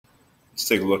Let's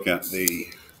take a look at the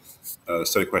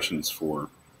study questions for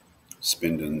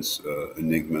Spinden's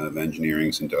Enigma of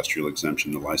Engineering's Industrial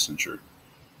Exemption to Licensure.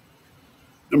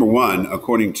 Number one,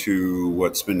 according to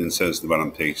what Spinden says at the bottom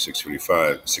of page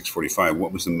 645,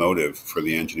 what was the motive for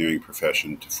the engineering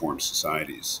profession to form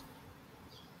societies?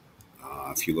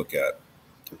 If you look at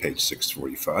page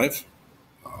 645,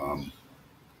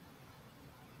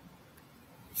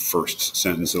 first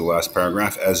sentence of the last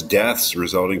paragraph, as deaths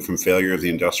resulting from failure of the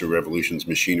Industrial Revolution's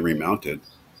machinery mounted,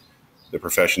 the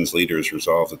profession's leaders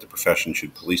resolved that the profession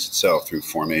should police itself through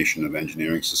formation of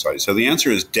engineering societies. So the answer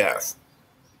is death.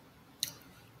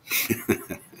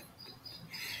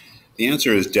 The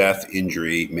answer is death,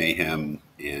 injury, mayhem,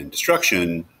 and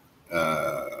destruction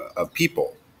of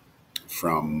people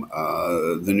from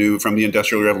the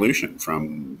Industrial Revolution,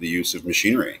 from the use of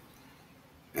machinery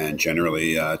and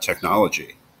generally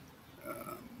technology,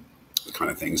 the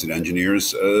kind of things that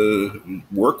engineers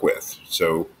work with.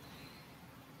 So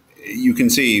you can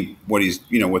see what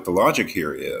the logic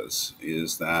here is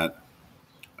that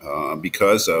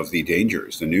because of the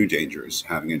dangers, the new dangers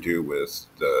having to do with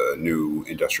the new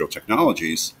industrial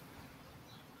technologies,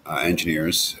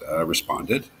 engineers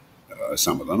responded,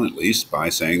 some of them at least, by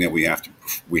saying that we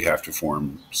have to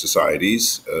form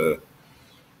societies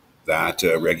that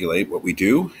regulate what we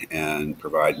do and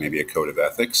provide maybe a code of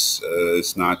ethics.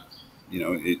 It's not,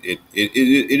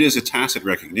 it is a tacit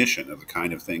recognition of the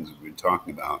kind of things we've been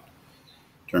talking about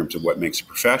in terms of what makes a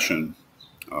profession.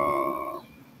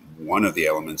 One of the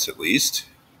elements, at least,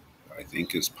 I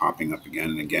think is popping up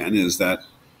again and again, is that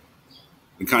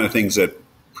the kind of things that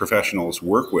professionals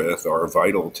work with are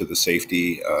vital to the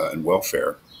safety and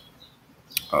welfare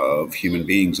of human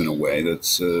beings in a way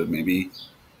that's maybe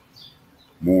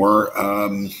more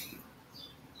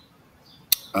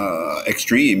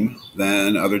extreme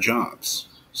than other jobs.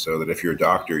 So that if you're a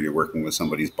doctor, you're working with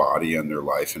somebody's body and their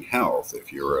life and health.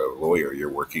 If you're a lawyer, you're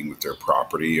working with their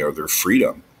property or their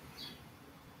freedom.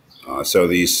 So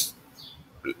the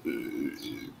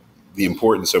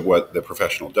importance of what the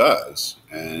professional does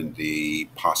and the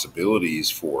possibilities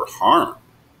for harm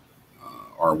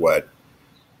are what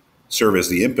serve as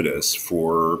the impetus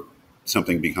for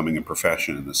something becoming a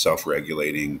profession, a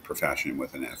self-regulating profession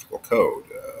with an ethical code.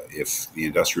 If the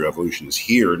Industrial Revolution is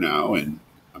here now in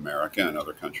America and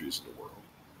other countries of the world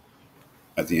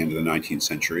at the end of the 19th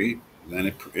century,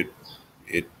 then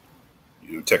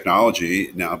technology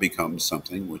now becomes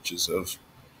something which is of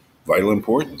vital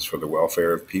importance for the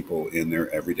welfare of people in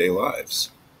their everyday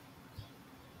lives.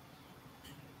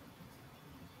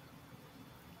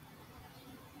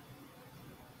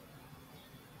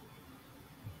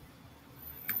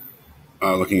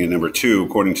 Looking at number two,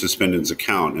 according to Spinden's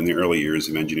account, in the early years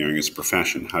of engineering as a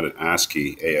profession, how did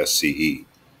ASCII, ASCE,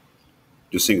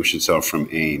 distinguish itself from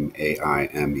AIME,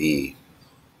 AIME?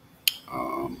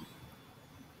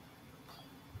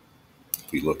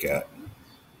 If we look at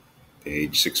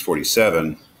page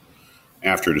 647,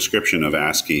 after a description of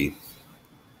ASCII,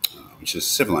 which is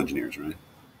civil engineers, right?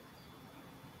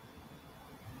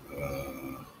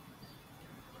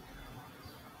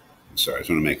 Sorry, I just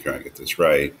want to make sure I get this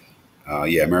right.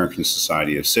 American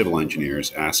Society of Civil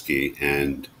Engineers, ASCII,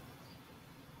 and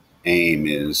AIME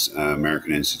is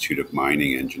American Institute of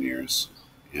Mining Engineers.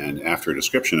 And after a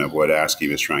description of what ASCII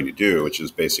was trying to do, which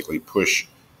is basically push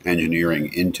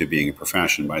engineering into being a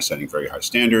profession by setting very high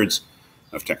standards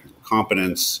of technical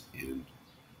competence and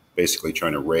basically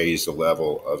trying to raise the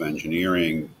level of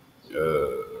engineering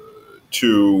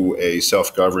to a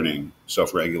self-governing,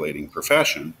 self-regulating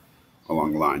profession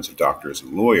along the lines of doctors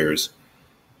and lawyers.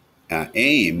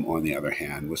 AIME, on the other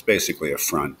hand, was basically a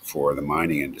front for the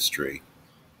mining industry.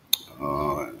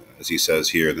 As he says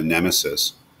here, the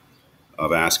nemesis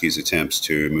of ASCII's attempts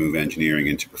to move engineering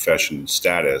into profession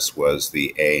status was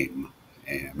the AIME,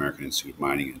 American Institute of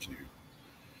Mining Engineers.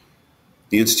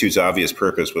 The Institute's obvious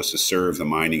purpose was to serve the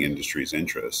mining industry's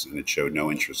interests, and it showed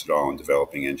no interest at all in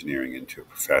developing engineering into a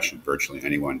profession. Virtually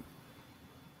anyone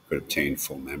could obtain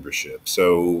full membership.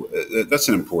 So that's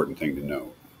an important thing to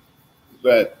note.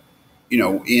 But,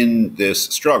 in this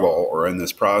struggle or in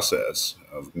this process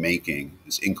of making,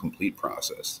 this incomplete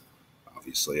process,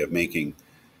 obviously, of making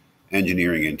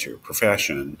engineering into a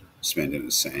profession, Spinden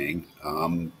is saying,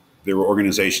 there were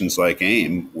organizations like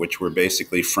AIME, which were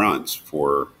basically fronts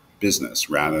for business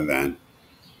rather than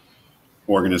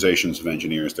organizations of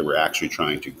engineers that were actually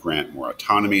trying to grant more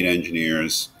autonomy to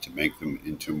engineers, to make them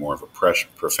into more of a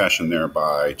profession,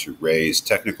 thereby to raise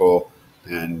technical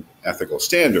and ethical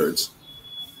standards,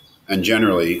 and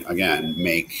generally, again,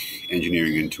 make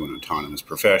engineering into an autonomous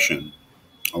profession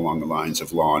along the lines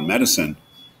of law and medicine.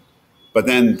 But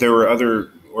then there were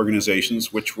other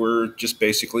organizations which were just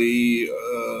basically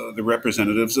the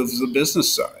representatives of the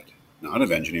business side, not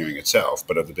of engineering itself,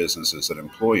 but of the businesses that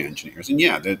employ engineers. And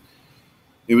yeah, that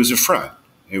it was a front.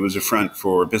 It was a front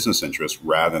for business interests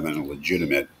rather than a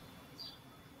legitimate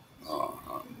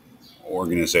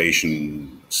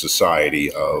organization, society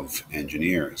of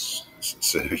engineers.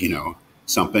 So,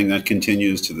 something that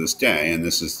continues to this day, and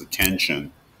this is the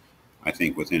tension, I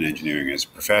think, within engineering as a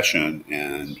profession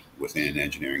and within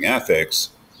engineering ethics.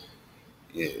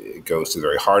 It goes to the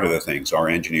very heart of the things. Are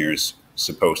engineers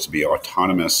supposed to be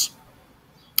autonomous,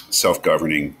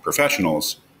 self-governing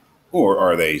professionals, or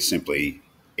are they simply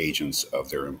agents of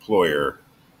their employer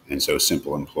and so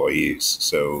simple employees?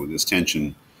 So this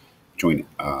tension between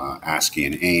ASCII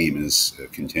and AIM is a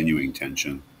continuing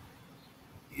tension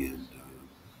in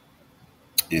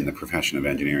the profession of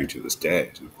engineering to this day.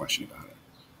 There's no question about it.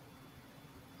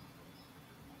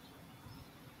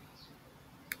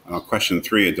 Question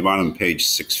 3, at the bottom of page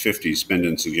 650,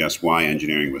 Spinden suggests why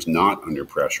engineering was not under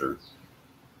pressure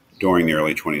during the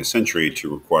early 20th century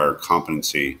to require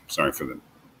competency, sorry for the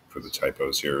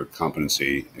typos here,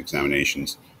 competency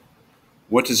examinations.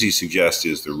 What does he suggest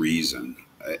is the reason?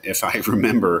 If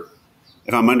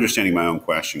I'm understanding my own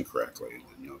question correctly,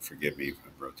 and forgive me if I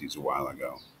wrote these a while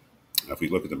ago. If we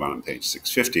look at the bottom of page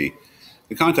 650,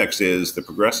 the context is the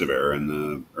progressive era in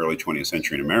the early 20th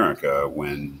century in America,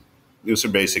 when this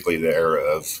was basically the era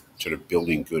of sort of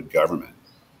building good government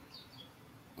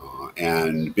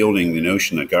and building the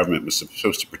notion that government was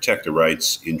supposed to protect the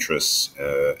rights, interests,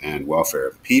 and welfare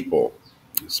of the people.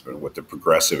 That's sort of what the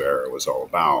progressive era was all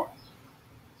about.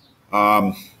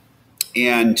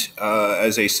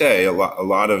 As they say, there's a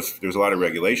lot of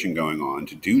regulation going on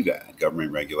to do that,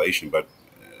 government regulation, but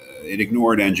it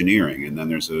ignored engineering. And then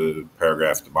there's a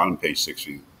paragraph at the bottom of page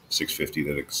 650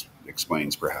 that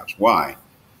explains perhaps why.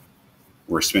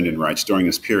 Where Spinden writes, during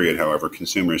this period, however,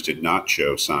 consumers did not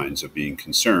show signs of being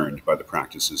concerned by the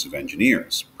practices of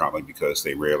engineers, probably because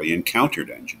they rarely encountered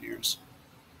engineers.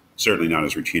 Certainly not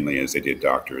as routinely as they did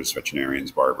doctors,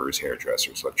 veterinarians, barbers,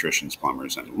 hairdressers, electricians,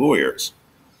 plumbers, and lawyers.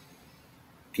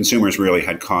 Consumers really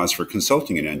had cause for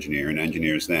consulting an engineer, and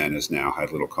engineers then, as now,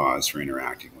 had little cause for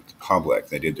interacting with the public.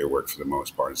 They did their work for the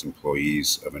most part as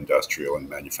employees of industrial and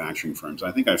manufacturing firms.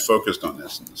 I think I focused on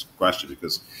this in this question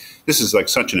because this is like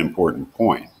such an important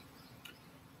point.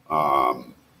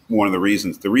 One of the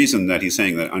reason that he's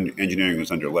saying that engineering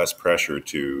was under less pressure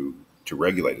to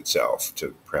regulate itself,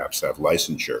 to perhaps have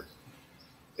licensure,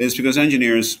 is because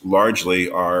engineers largely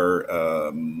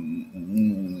are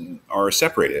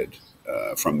separated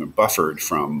buffered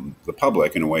from the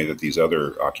public in a way that these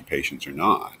other occupations are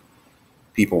not.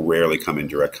 People rarely come in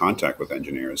direct contact with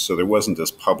engineers. So it wasn't in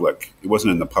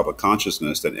the public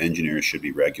consciousness that engineers should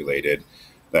be regulated,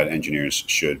 that engineers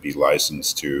should be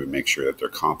licensed to make sure that they're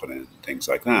competent, things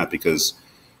like that, because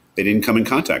they didn't come in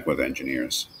contact with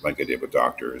engineers like they did with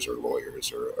doctors or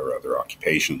lawyers or other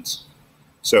occupations.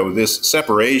 So this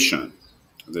separation,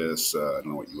 I don't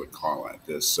know what you would call it,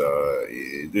 this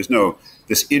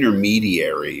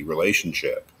intermediary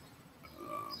relationship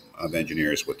of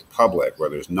engineers with the public, where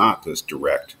there's not this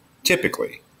direct,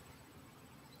 typically.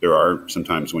 There are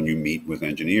sometimes when you meet with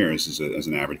engineers as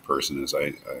an average person, as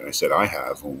I said I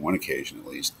have on one occasion at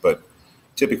least, but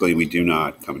typically we do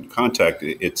not come into contact.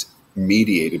 It's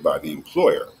mediated by the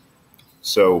employer.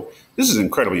 So this is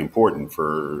incredibly important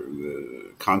for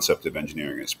the concept of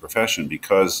engineering as a profession,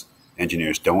 because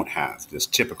engineers don't have this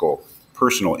typical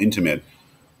personal, intimate,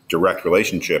 direct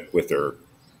relationship with their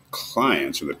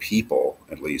clients, or the people,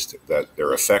 at least, that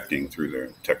they're affecting through their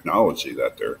technology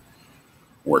that they're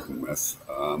working with.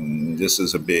 This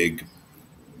is a big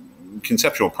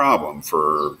conceptual problem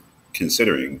for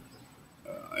considering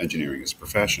engineering as a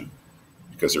profession,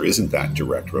 because there isn't that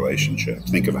direct relationship.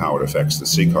 Think of how it affects the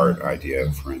Sighart idea,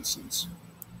 for instance.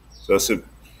 So it's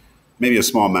maybe a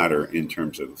small matter in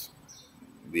terms of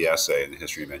the essay and the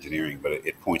history of engineering, but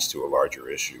it points to a larger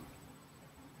issue.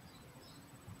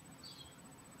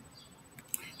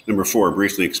 Number 4,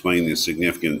 briefly explain the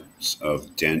significance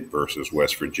of Dent versus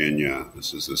West Virginia.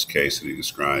 This is this case that he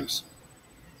describes.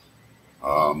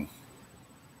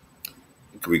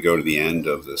 Could we go to the end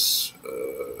of this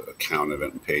account of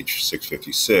it on page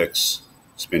 656?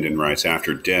 Spinden writes,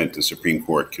 after Dent, the Supreme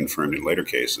Court confirmed in later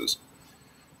cases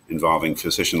involving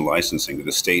physician licensing that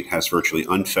the state has virtually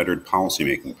unfettered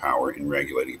policymaking power in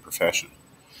regulating a profession.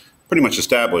 Pretty much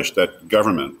established that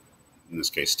government, in this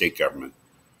case state government,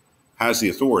 has the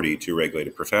authority to regulate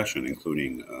a profession,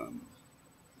 including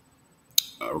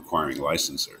requiring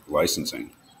licensure.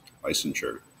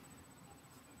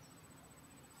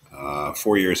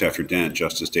 4 years after Dent,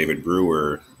 Justice David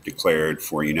Brewer declared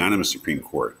for a unanimous Supreme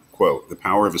Court, quote, "The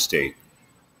power of a state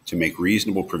to make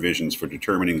reasonable provisions for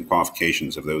determining the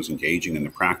qualifications of those engaging in the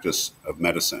practice of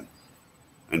medicine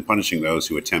and punishing those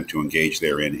who attempt to engage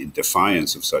therein in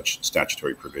defiance of such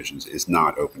statutory provisions is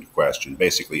not open to question,"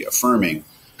 basically affirming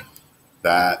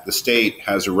that the state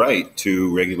has a right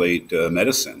to regulate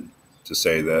medicine, to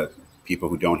say that people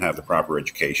who don't have the proper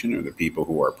education or the people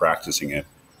who are practicing it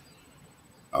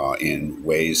in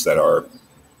ways that are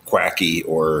quacky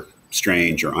or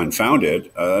strange or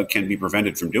unfounded can be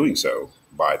prevented from doing so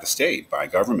by the state, by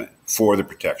government, for the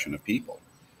protection of people.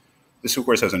 This, of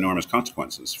course, has enormous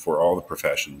consequences for all the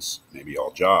professions, maybe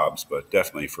all jobs, but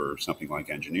definitely for something like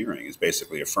engineering. Is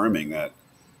basically affirming that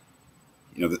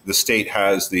the state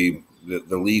has the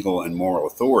legal and moral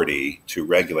authority to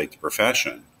regulate the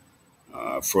profession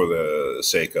for the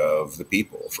sake of the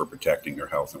people, for protecting their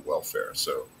health and welfare.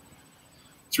 So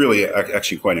it's really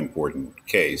actually quite an important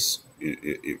case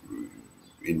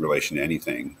in relation to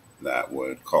anything that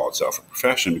would call itself a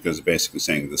profession, because it's basically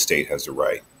saying the state has the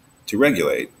right to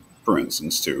regulate, for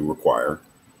instance, to require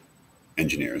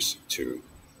engineers to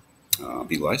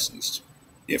be licensed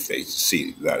if they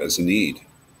see that as a need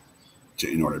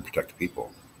in order to protect the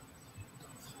people.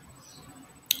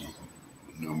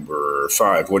 Number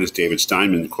 5, what is David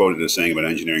Steinman quoted as saying about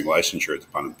engineering licensure at the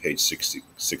bottom of page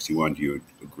 61? Do you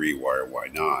agree? Why or why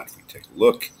not? If we take a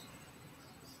look,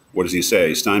 what does he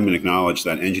say? Steinman acknowledged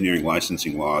that engineering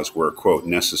licensing laws were, quote,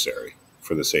 necessary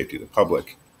for the safety of the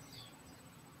public,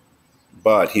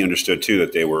 but he understood too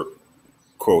that they were,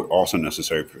 quote, also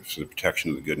necessary for the protection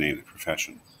of the good name of the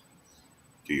profession.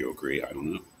 Do you agree? I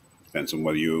don't know. Depends on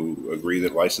whether you agree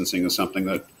that licensing is something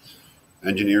that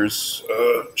engineers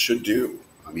should do.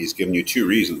 He's given you 2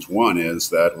 reasons. One is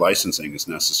that licensing is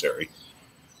necessary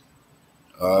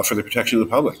for the protection of the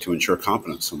public, to ensure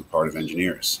competence on the part of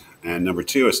engineers. And number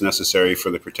 2, it's necessary for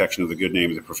the protection of the good name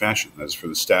of the profession. That is, for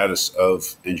the status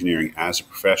of engineering as a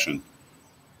profession,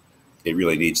 it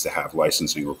really needs to have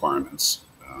licensing requirements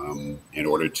in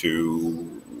order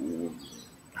to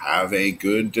have a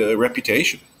good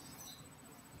reputation.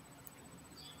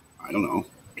 I don't know.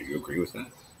 Do you agree with that?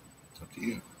 It's up to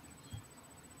you.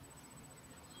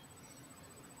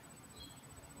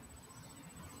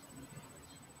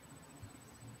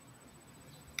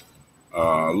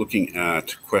 Looking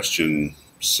at question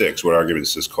 6, what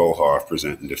arguments does Kohlhoff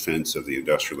present in defense of the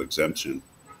industrial exemption?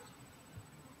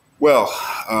 Well,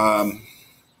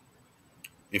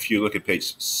 if you look at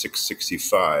page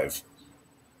 665,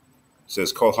 it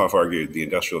says Kohlhoff argued the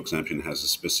industrial exemption has a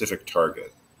specific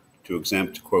target to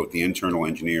exempt, quote, the internal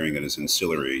engineering that is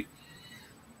ancillary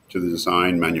to the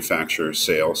design, manufacture,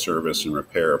 sale, service, and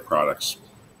repair of products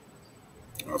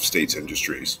of states'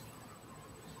 industries.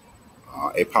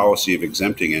 A policy of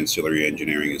exempting ancillary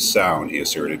engineering is sound, he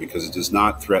asserted, because it does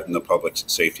not threaten the public's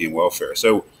safety and welfare.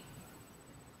 So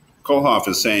Kohlhoff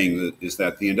is saying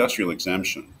that the industrial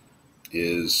exemption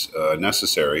is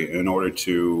necessary in order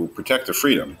to protect the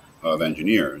freedom of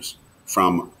engineers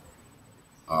from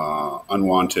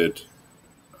unwanted,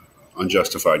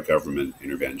 unjustified government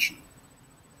intervention.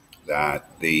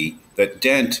 That the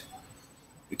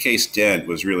case Dent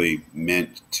was really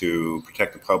meant to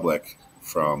protect the public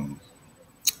from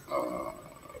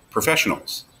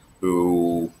professionals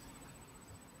who,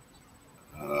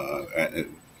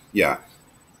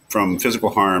 from physical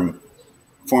harm,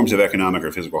 forms of economic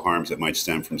or physical harms that might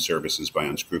stem from services by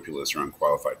unscrupulous or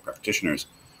unqualified practitioners.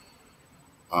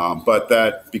 But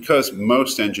that because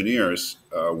most engineers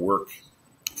work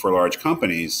for large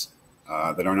companies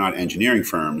that are not engineering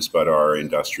firms, but are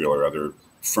industrial or other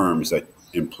firms that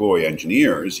employ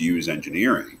engineers, use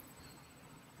engineering,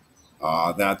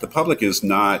 that the public is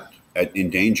not in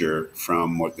danger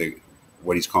from what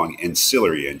he's calling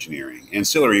ancillary engineering.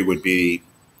 Ancillary would be,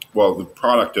 well, the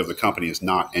product of the company is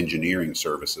not engineering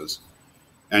services.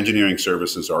 Engineering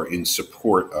services are in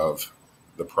support of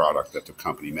the product that the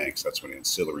company makes. That's what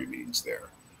ancillary means there.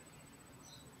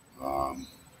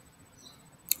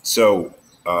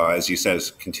 As he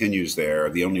says, continues there,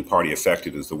 the only party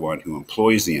affected is the one who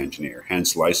employs the engineer.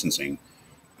 Hence, licensing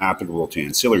applicable to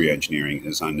ancillary engineering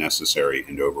is unnecessary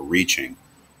and overreaching.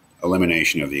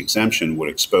 Elimination of the exemption would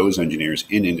expose engineers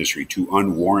in industry to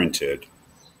unwarranted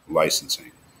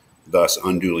licensing, thus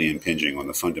unduly impinging on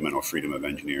the fundamental freedom of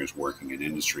engineers working in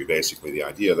industry. Basically, the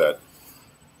idea that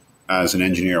as an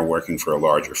engineer working for a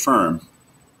larger firm,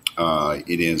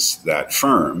 it is that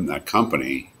firm, that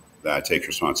company, that takes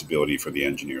responsibility for the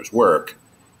engineer's work,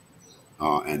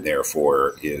 and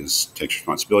therefore takes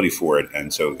responsibility for it,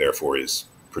 and so therefore is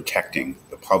protecting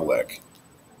the public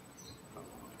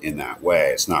in that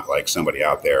way. It's not like somebody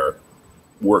out there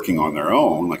working on their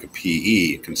own, like a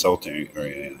PE, consulting, or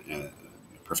a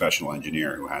professional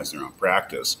engineer who has their own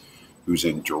practice, who's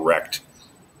in direct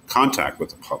contact with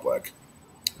the public,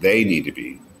 they need to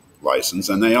be licensed,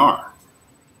 and they are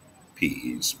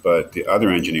PEs. But the other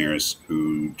engineers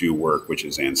who do work which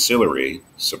is ancillary,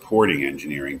 supporting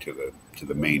engineering to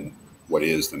the main, what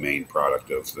is the main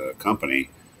product of the company,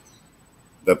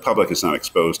 the public is not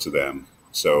exposed to them.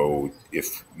 So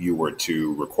if you were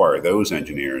to require those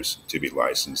engineers to be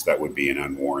licensed, that would be an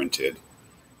unwarranted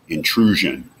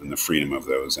intrusion in the freedom of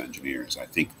those engineers. I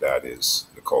think that is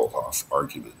the Kohlhoff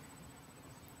argument.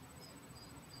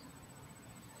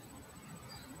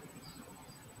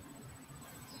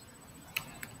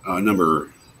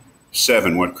 Number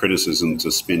 7, what criticisms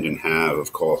does Spinden have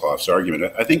of Kohlhoff's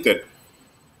argument? I think that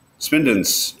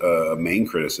Spinden's main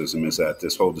criticism is that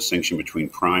this whole distinction between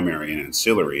primary and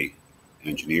ancillary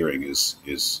engineering is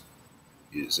it's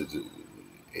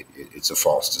a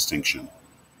false distinction.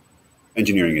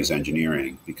 Engineering is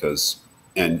engineering because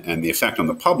and the effect on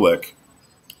the public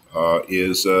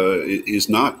is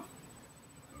not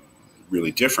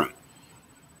really different.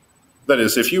 That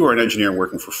is, if you were an engineer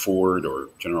working for Ford or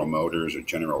General Motors or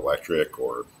General Electric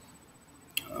or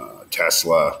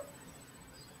Tesla,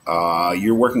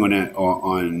 you're working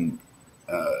on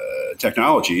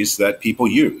technologies that people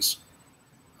use,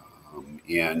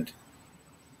 and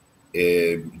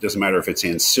it doesn't matter if it's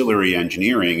ancillary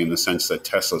engineering in the sense that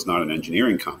Tesla is not an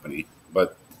engineering company,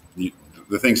 but the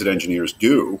things that engineers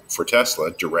do for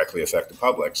Tesla directly affect the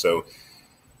public. So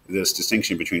this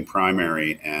distinction between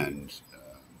primary and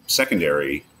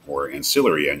secondary or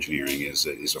ancillary engineering is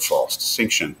a false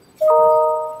distinction.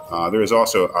 There is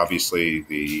also obviously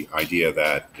the idea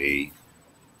that the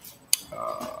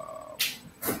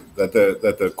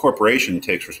corporation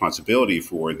takes responsibility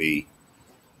for the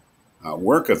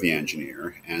work of the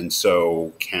engineer, and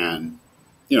so can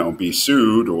be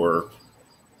sued or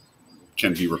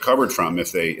can be recovered from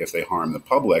if they harm the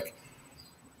public.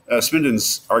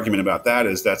 Spinden's argument about that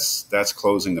is that's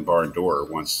closing the barn door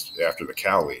once after the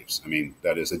cow leaves. I mean,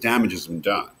 that is, the damage has been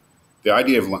done. The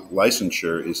idea of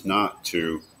licensure is not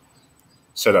to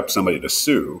set up somebody to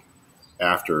sue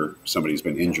after somebody's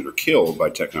been injured or killed by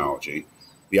technology.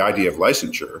 The idea of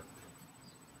licensure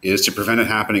is to prevent it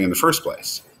happening in the first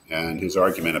place. And his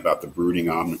argument about the brooding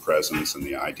omnipresence and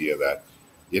the idea that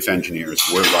if engineers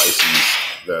were licensed,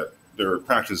 that their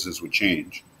practices would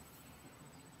change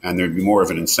and there'd be more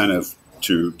of an incentive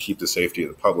to keep the safety of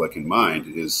the public in mind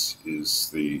is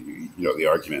the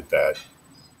argument that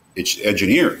it's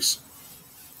engineers,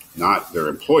 not their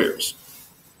employers,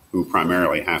 who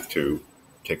primarily have to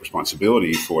take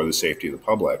responsibility for the safety of the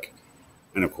public.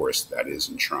 And of course, that is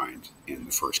enshrined in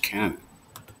the first canon.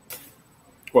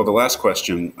 Well, the last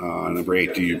question, number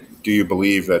 8, do you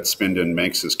believe that Spinden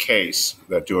makes his case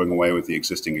that doing away with the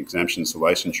existing exemptions to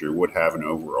licensure would have an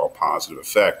overall positive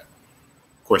effect?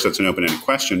 Of course, that's an open-ended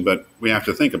question, but we have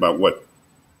to think about what,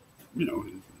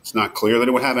 it's not clear that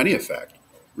it would have any effect,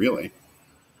 really.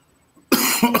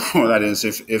 Well, that is,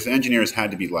 if engineers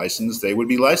had to be licensed, they would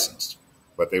be licensed,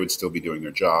 but they would still be doing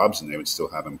their jobs and they would still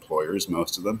have employers,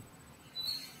 most of them.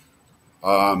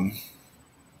 Of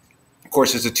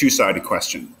course, it's a two-sided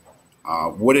question.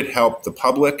 Would it help the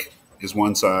public is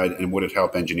one side, and would it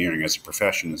help engineering as a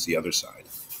profession is the other side.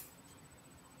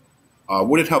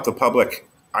 Would it help the public?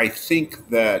 I think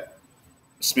that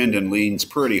Spinden leans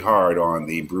pretty hard on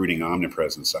the brooding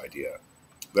omnipresence idea.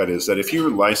 That is, that if you're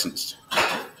licensed,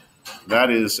 that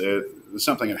is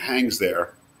something that hangs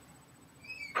there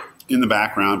in the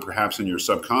background, perhaps in your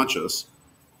subconscious,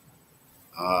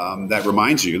 that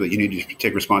reminds you that you need to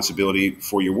take responsibility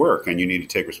for your work and you need to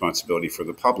take responsibility for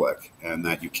the public, and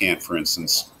that you can't, for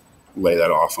instance, lay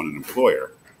that off on an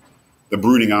employer. The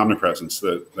brooding omnipresence,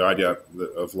 the idea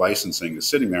of licensing is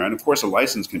sitting there. And of course, a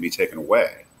license can be taken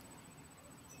away.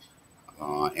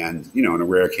 And, on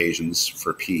rare occasions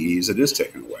for PEs, it is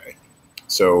taken away.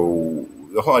 So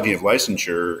the whole idea of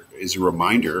licensure is a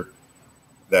reminder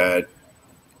that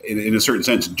in a certain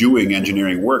sense, doing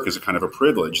engineering work is a kind of a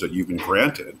privilege that you've been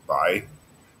granted by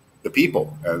the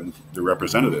people and the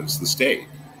representatives, the state.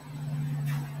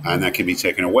 And that can be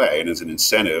taken away and is an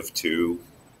incentive to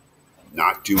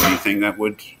not do anything that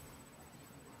would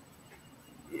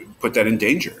put that in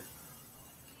danger.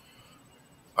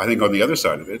 I think on the other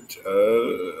side of it,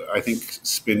 I think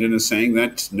Spinden is saying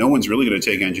that no one's really going to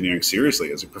take engineering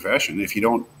seriously as a profession if you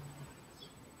don't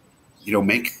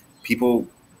make people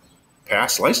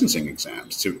pass licensing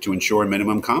exams to ensure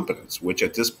minimum competence, which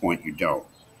at this point you don't.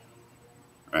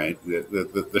 Right?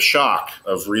 The shock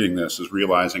of reading this is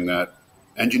realizing that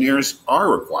engineers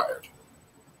are required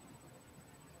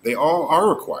they all are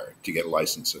required to get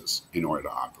licenses in order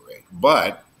to operate.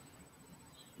 But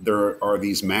there are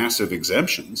these massive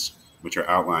exemptions, which are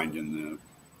outlined in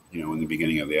the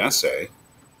beginning of the essay,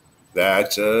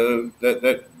 that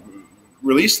that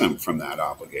release them from that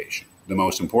obligation. The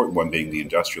most important one being the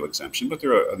industrial exemption, but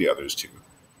there are the others too.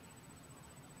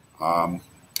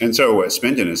 And so what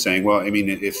Spinden is saying, well, I mean,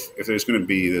 if there's going to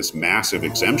be this massive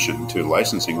exemption to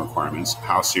licensing requirements,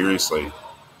 how seriously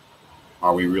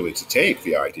are we really to take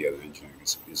the idea that engineering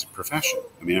is a profession?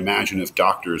 I mean, imagine if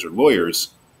doctors or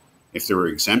lawyers, if there were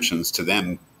exemptions to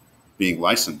them being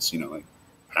licensed, like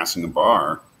passing a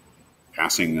bar,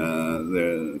 passing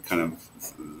the kind of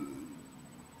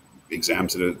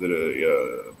exams that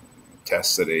a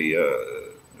tests that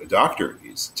a doctor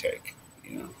needs to take.